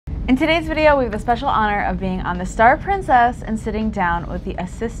In today's video, we have the special honor of being on the Star Princess and sitting down with the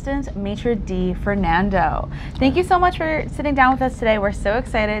Assistant Maitre d' Fernando. Thank you so much for sitting down with us today. We're so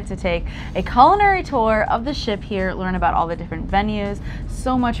excited to take a culinary tour of the ship here, learn about all the different venues,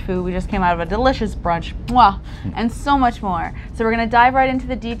 so much food. We just came out of a delicious brunch, mwah, and so much more. So we're gonna dive right into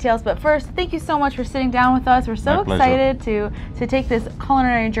the details, but first, thank you so much for sitting down with us. We're so excited to take this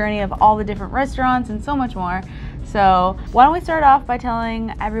culinary journey of all the different restaurants and so much more. So why don't we start off by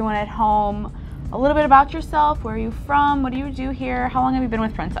telling everyone at home a little bit about yourself. Where are you from? What do you do here? How long have you been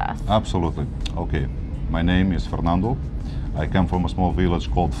with Princess? Absolutely. Okay. My name is Fernando. I come from a small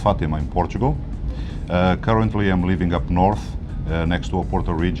village called Fatima in Portugal. Currently I'm living up north next to a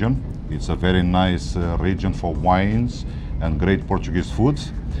Porto region. It's a very nice region for wines and great Portuguese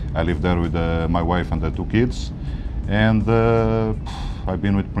foods. I live there with my wife and the two kids. And I've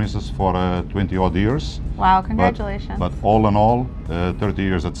been with Princess for 20 odd years. Wow, congratulations. But all in all, 30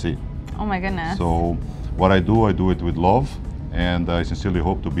 years at sea. Oh my goodness. So what I do it with love, and I sincerely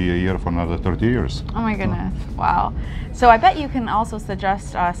hope to be here for another 30 years. Oh my goodness, wow. So I bet you can also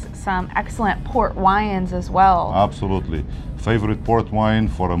suggest us some excellent port wines as well. Absolutely. Favorite port wine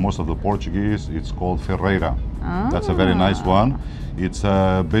for most of the Portuguese, it's called Ferreira. Oh. That's a very nice one. It's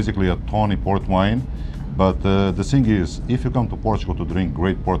basically a tawny port wine. But the thing is, if you come to Portugal to drink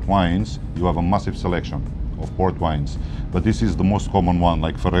great port wines, you have a massive selection of port wines. But this is the most common one,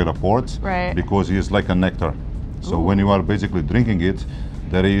 like Ferreira Port, right, because it is like a nectar. So when you are basically drinking it,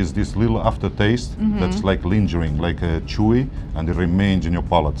 there is this little aftertaste that's like lingering, like chewy, and it remains in your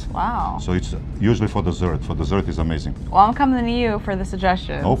palate. Wow. So it's usually for dessert. For dessert is amazing. Well, I'm coming to you for the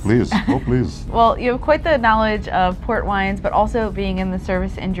suggestions. Oh, please. Oh, please. Well, you have quite the knowledge of port wines, but also being in the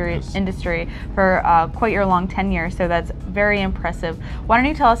service industry for quite your long tenure, so that's very impressive. Why don't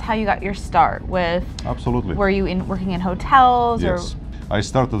you tell us how you got your start with... Absolutely. Were you working in hotels? Yes. Or? I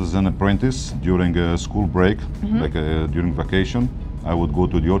started as an apprentice during a school break, like during vacation. I would go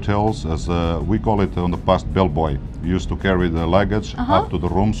to the hotels as we call it on the past bellboy. We used to carry the luggage up to the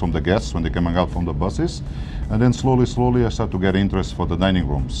rooms from the guests when they coming out from the buses. And then slowly I started to get interest for the dining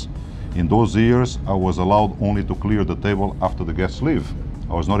rooms. In those years, I was allowed only to clear the table after the guests leave.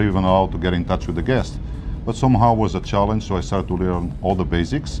 I was not even allowed to get in touch with the guest. But somehow it was a challenge, so I started to learn all the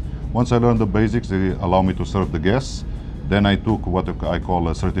basics. Once I learned the basics, they allow me to serve the guests. Then I took what I call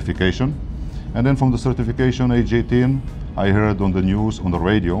a certification. And then from the certification, age 18, I heard on the news, on the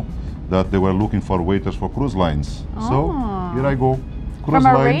radio, that they were looking for waiters for cruise lines. Oh. So here I go. Cruise from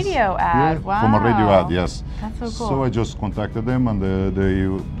a lines. radio ad, yeah, wow. From a radio ad, yes. That's so cool. So I just contacted them, and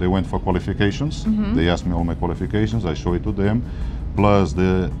they went for qualifications. They asked me all my qualifications, I showed it to them. Plus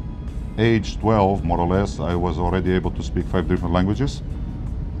the age 12, more or less, I was already able to speak 5 different languages.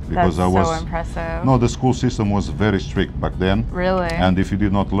 Because That's so impressive. No, the school system was very strict back then. Really? And if you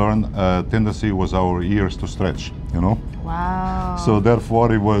did not learn, tendency was our ears to stretch, you know? Wow. So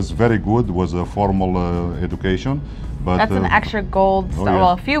therefore it was very good, it was a formal education. But that's an extra gold star,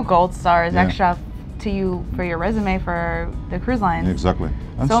 well, a few gold stars extra to you for your resume for the cruise lines. Exactly.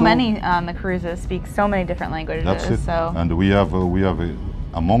 And so many on the cruises speak so many different languages. That's it. So. And we have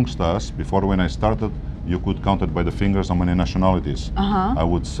amongst us, before when I started, you could count it by the fingers how many nationalities. I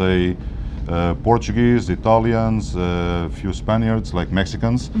would say Portuguese, Italians, a few Spaniards, like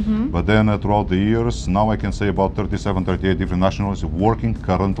Mexicans. But then throughout the years, now I can say about 37, 38 different nationalities working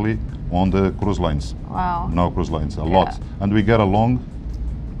currently on the cruise lines. Wow. No cruise lines, a lot. And we get along.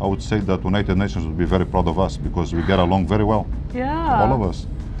 I would say that United Nations would be very proud of us because we get along very well. Yeah. All of us.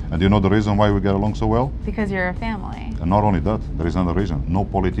 And you know the reason why we get along so well? Because you're a family. And not only that, there is another reason. No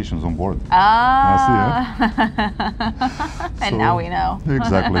politicians on board. Ah. And so, now we know.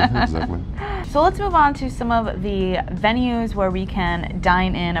 Exactly, exactly. So let's move on to some of the venues where we can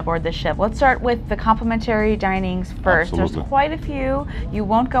dine in aboard the ship. Let's start with the complimentary dinings first. Absolutely. There's quite a few. You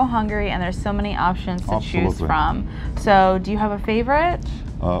won't go hungry, and there's so many options to choose from. So do you have a favorite?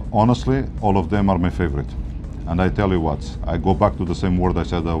 Honestly, all of them are my favorite. And I tell you what, I go back to the same word I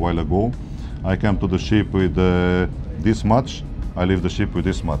said a while ago. I came to the ship with this much, I leave the ship with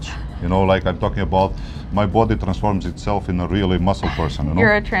this much. You know, like I'm talking about, my body transforms itself in a really muscle person. You know?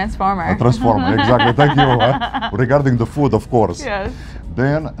 You're a transformer. A transformer, exactly, thank you. Regarding the food, of course. Yes.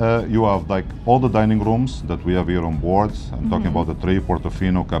 Then you have like all the dining rooms that we have here on board. I'm talking about the Tre,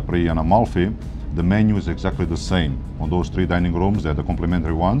 Portofino, Capri and Amalfi. The menu is exactly the same on those 3 dining rooms, they're the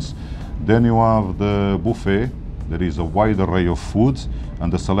complimentary ones. Then you have the buffet. There is a wide array of foods,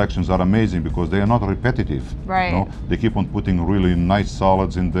 and the selections are amazing because they are not repetitive. Right. You know? They keep on putting really nice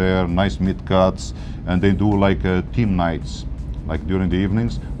salads in there, nice meat cuts, and they do like team nights. Like during the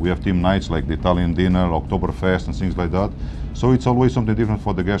evenings, we have team nights like the Italian dinner, Oktoberfest, and things like that. So it's always something different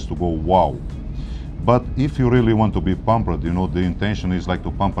for the guests to go, wow. But if you really want to be pampered, you know, the intention is like to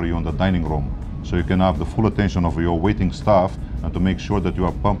pamper you in the dining room. So you can have the full attention of your waiting staff and to make sure that you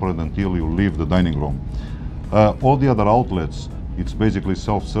are pampered until you leave the dining room. All the other outlets, it's basically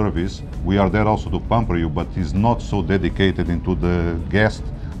self-service. We are there also to pamper you, but it's not so dedicated into the guest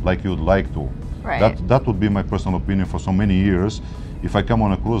like you'd like to. Right. That would be my personal opinion for so many years. If I come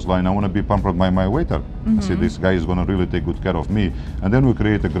on a cruise line, I want to be pampered by my waiter. I say, this guy is going to really take good care of me. And then we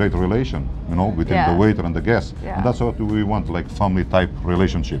create a great relation, you know, between the waiter and the guest. And that's what we want, like family type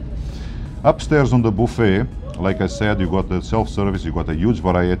relationship. Upstairs on the buffet, like I said, you got the self-service, you got a huge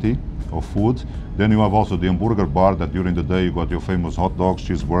variety of food. Then you have also the hamburger bar that during the day you got your famous hot dogs,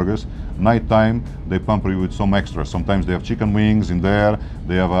 cheeseburgers. Nighttime, they pamper you with some extras. Sometimes they have chicken wings in there.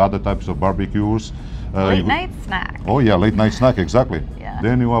 They have other types of barbecues. Late night snack. Oh yeah, late night snack, exactly. Yeah.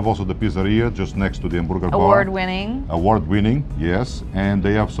 Then you have also the pizzeria just next to the hamburger bar. Award-winning. Award-winning, yes. And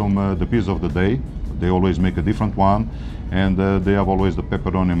they have some the pizza of the day. They always make a different one. And they have always the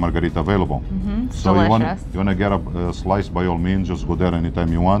pepperoni and margarita available. So delicious. you want to get a slice, by all means, just go there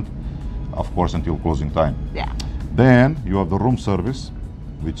anytime you want. Of course, until closing time. Yeah. Then you have the room service,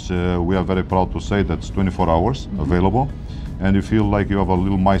 which we are very proud to say that's 24 hours available. And you feel like you have a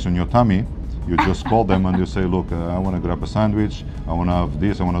little mice on your tummy, you just call them and you say, look, I want to grab a sandwich, I want to have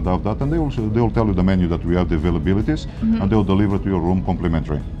this, I want to have that, and they'll tell you the menu that we have, the availabilities, and they'll deliver to your room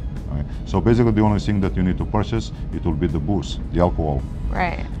complimentary. Right? So basically the only thing that you need to purchase, it will be the booze, the alcohol.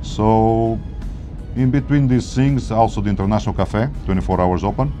 Right. So in between these things, also the International Cafe, 24 hours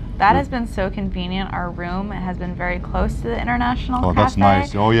open. That has been so convenient. Our room has been very close to the International Cafe. Oh, that's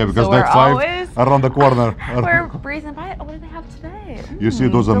nice. Oh yeah, because so that's around the corner. We're breezing by. Oh, what do they have today? You see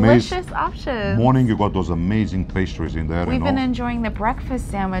those amazing delicious options. Morning, you got those amazing pastries in there. We've been enjoying the breakfast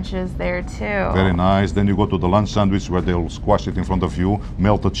sandwiches there too. Very nice. Then you go to the lunch sandwich where they'll squash it in front of you,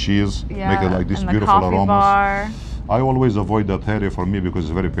 melted cheese, make it like this and beautiful the coffee aromas. Bar. I always avoid that area for me because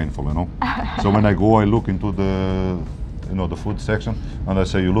it's very painful, you know. So when I go, I look into the, you know, the food section, and I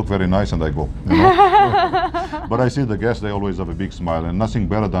say, you look very nice, and I go. You know? But I see the guests, they always have a big smile, and nothing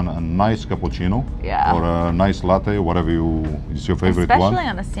better than a nice cappuccino or a nice latte, whatever is your favorite one. Especially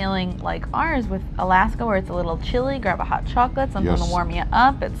on a sailing like ours with Alaska, where it's a little chilly, grab a hot chocolate, something to warm you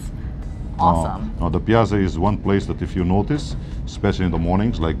up. It's awesome. Now the Piazza is one place that if you notice, especially in the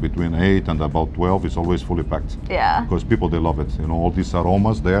mornings, like between 8 and about 12, it's always fully packed. Yeah. Because people, they love it. You know, all these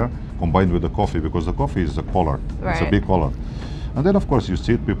aromas there combined with the coffee, because the coffee is a color. Right. It's a big color. And then, of course,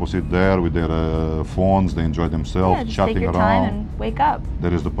 people sit there with their phones, they enjoy themselves, just chatting take your around. time and wake up.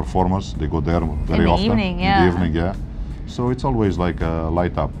 There is the performers, they go there very in the often. Evening, In the evening, yeah. So it's always like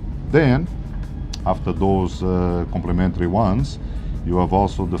light up. Then, after those complimentary ones, you have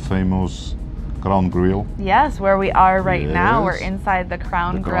also the famous Crown Grill. Yes, where we are right now. We're inside the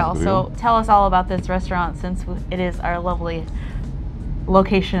Crown Grill. So tell us all about this restaurant, since it is our lovely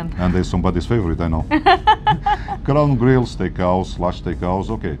location. And it's somebody's favorite, I know. Crown Grill Steakhouse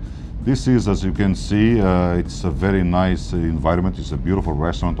 / Okay, this is, as you can see, it's a very nice environment. It's a beautiful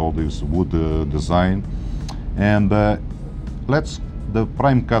restaurant, all this wood design. And the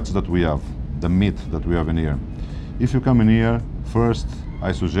prime cuts that we have, the meat that we have in here. If you come in here, first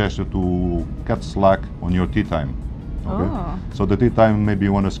I suggest you to cut slack on your tea time. Okay? Oh. So the tea time, maybe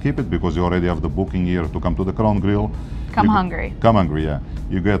you want to skip it because you already have the booking here to come to the Crown Grill. Come hungry, yeah.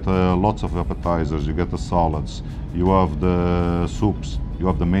 You get lots of appetizers, you get the salads, you have the soups, you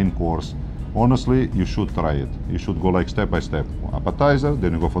have the main course. Honestly, you should try it. You should go like step by step. Appetizer,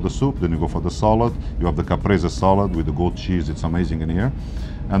 then you go for the soup, then you go for the salad. You have the caprese salad with the goat cheese, it's amazing in here.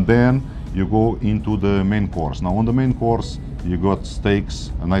 And then you go into the main course. Now on the main course, you got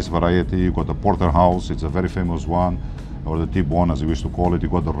steaks, a nice variety. You got the porterhouse, it's a very famous one, or the T-bone as you wish to call it. You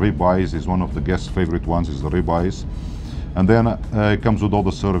got the ribeyes, it's one of the guests' favorite ones, is the ribeyes. And then it comes with all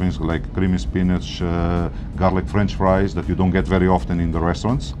the servings like creamy spinach, garlic French fries that you don't get very often in the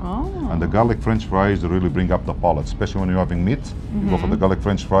restaurants. Oh. And the garlic French fries really bring up the palate, especially when you're having meat. You go for the garlic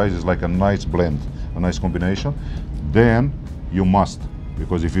French fries, it's like a nice blend, a nice combination. Then you must,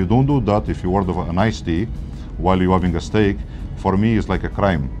 because if you don't do that, if you order an iced tea while you're having a steak, for me it's like a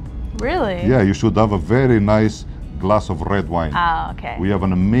crime. Really? Yeah, you should have a very nice glass of red wine. Ah, okay. We have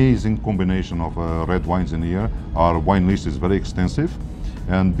an amazing combination of red wines in here. Our wine list is very extensive,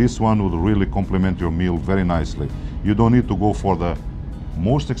 and this one would really complement your meal very nicely. You don't need to go for the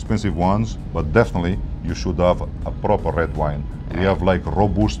most expensive ones, but definitely you should have a proper red wine. We have like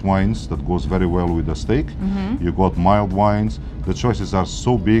robust wines that goes very well with the steak. You got mild wines. The choices are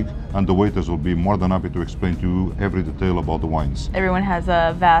so big, and the waiters will be more than happy to explain to you every detail about the wines. Everyone has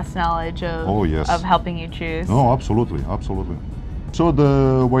a vast knowledge of, Oh, yes. of helping you choose. No, absolutely, absolutely. So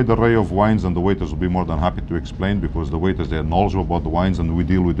the wide array of wines, and the waiters will be more than happy to explain, because the waiters, they are knowledgeable about the wines, and we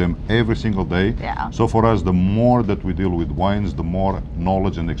deal with them every single day. Yeah. So for us, the more that we deal with wines, the more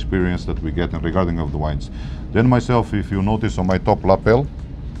knowledge and experience that we get in regarding of the wines. Then myself, if you notice on my top lapel,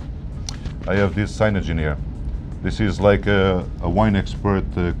 I have this signage in here. This is like a wine expert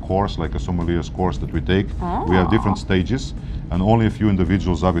course, like a sommelier's course that we take. Oh. We have different stages, and only a few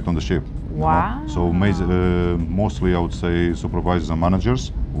individuals have it on the ship. Wow. So mostly I would say supervisors and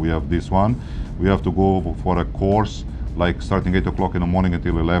managers. We have this one. We have to go for a course, like starting 8 o'clock in the morning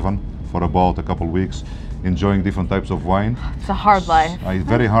until 11 for about a couple of weeks, enjoying different types of wine. It's a hard life. It's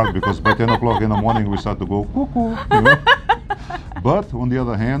very hard, because by 10 o'clock in the morning we start to go cuckoo. You know? But on the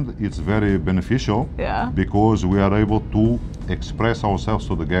other hand, it's very beneficial, because we are able to express ourselves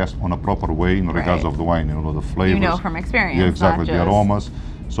to the guest on a proper way in regards of the wine, you know, the flavors. You know from experience. Yeah, exactly, not the just... aromas.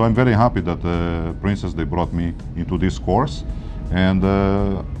 So I'm very happy that Princess, they brought me into this course, and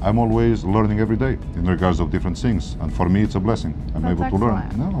I'm always learning every day in regards of different things, and for me it's a blessing. I'm That's able to learn.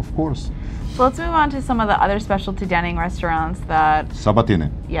 excellent. No, of course. So let's move on to some of the other specialty dining restaurants that... Sabatini.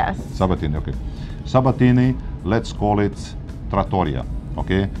 Yes. Sabatini, okay. Sabatini, let's call it trattoria,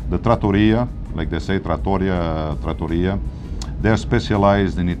 okay? The trattoria, like they say, trattoria, they're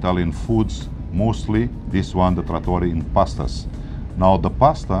specialized in Italian foods, mostly this one, the trattoria, in pastas. Now the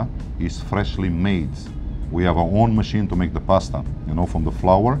pasta is freshly made. We have our own machine to make the pasta, you know, from the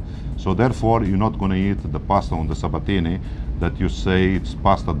flour. So therefore, you're not going to eat the pasta on the Sabatini that you say it's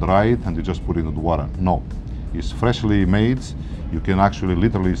pasta dried and you just put it in the water. No, it's freshly made. You can actually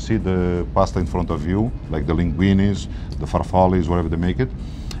literally see the pasta in front of you, like the linguinis, the farfallis, whatever they make it.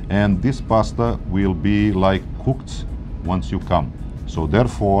 And this pasta will be like cooked once you come. So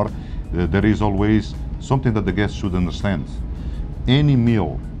therefore, there is always something that the guests should understand. Any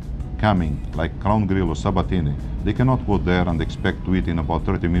meal coming, like Crown Grill or Sabatini, they cannot go there and expect to eat in about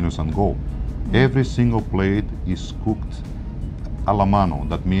 30 minutes and go. Every single plate is cooked alla mano,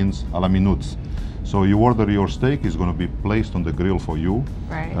 that means alla minute. So you order your steak, it's going to be placed on the grill for you.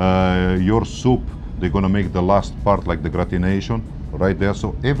 Right. Your soup, they're going to make the last part, like the gratination, right there.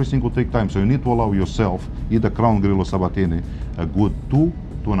 So everything will take time. So you need to allow yourself, either Crown Grill or Sabatini, a good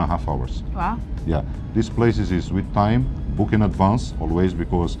 2.5 hours. Wow. Yeah, these places is with time, book in advance, always,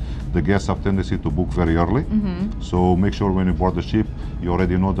 because the guests have tendency to book very early. So make sure when you board the ship, you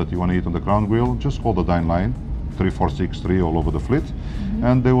already know that you want to eat on the Crown Grill. Just call the dine line, 3463 all over the fleet,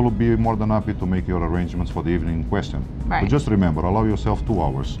 and they will be more than happy to make your arrangements for the evening in question. Right. But just remember, allow yourself 2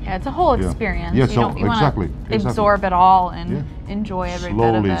 hours. Yeah, it's a whole experience. Yes, you exactly. Absorb it all and enjoy every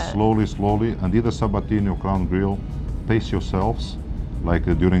bit of it. Slowly, and either Sabatini or Crown Grill, pace yourselves, like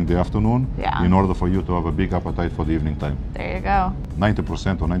during the afternoon, in order for you to have a big appetite for the evening time. There you go.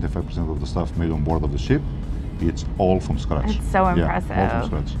 90% or 95% of the stuff made on board of the ship, it's all from scratch. It's so impressive. All from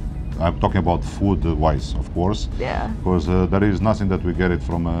scratch. I'm talking about food-wise, of course. Yeah. Because there is nothing that we get it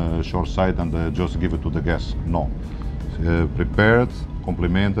from a shore side and just give it to the guests. No. Prepared,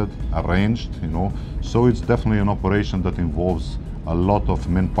 complemented, arranged, you know. So it's definitely an operation that involves a lot of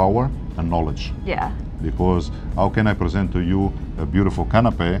manpower and knowledge. Yeah. Because how can I present to you a beautiful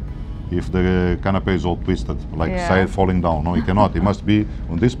canapé if the canapé is all twisted, like side falling down? No, you cannot. It must be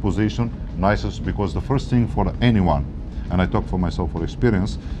on this position, nicest, because the first thing for anyone, and I talk for myself for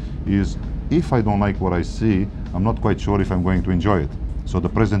experience, is if I don't like what I see, I'm not quite sure if I'm going to enjoy it. So the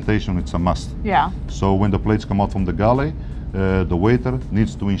presentation, it's a must. Yeah. So when the plates come out from the galley, the waiter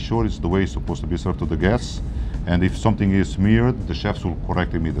needs to ensure it's the way it's supposed to be served to the guests. And if something is smeared, the chefs will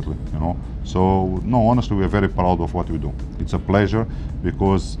correct immediately, you know. So, no, honestly, we are very proud of what we do. It's a pleasure,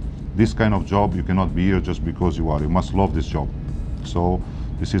 because this kind of job, you cannot be here just because you are. You must love this job. So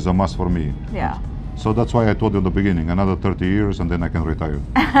this is a must for me. Yeah. So that's why I told you in the beginning, another 30 years and then I can retire.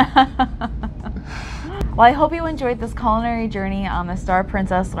 Well, I hope you enjoyed this culinary journey on the Star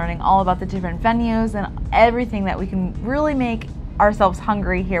Princess, learning all about the different venues and everything that we can really make ourselves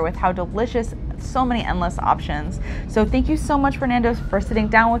hungry here with how delicious, so many endless options. So thank you so much, Fernando, for sitting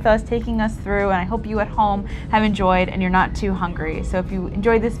down with us, taking us through, and I hope you at home have enjoyed and you're not too hungry. So if you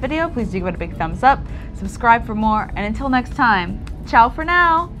enjoyed this video, please do give it a big thumbs up, subscribe for more, and until next time, ciao for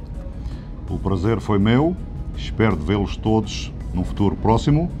now! O prazer foi meu, espero vê-los todos num futuro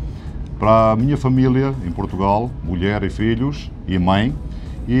próximo. Para a minha família em Portugal, mulher e filhos e mãe,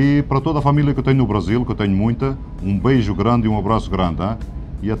 e para toda a família que eu tenho no Brasil, que eu tenho muita, um beijo grande e um abraço grande, hein?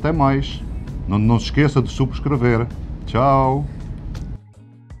 E até mais! Não se esqueça de subscrever. Tchau!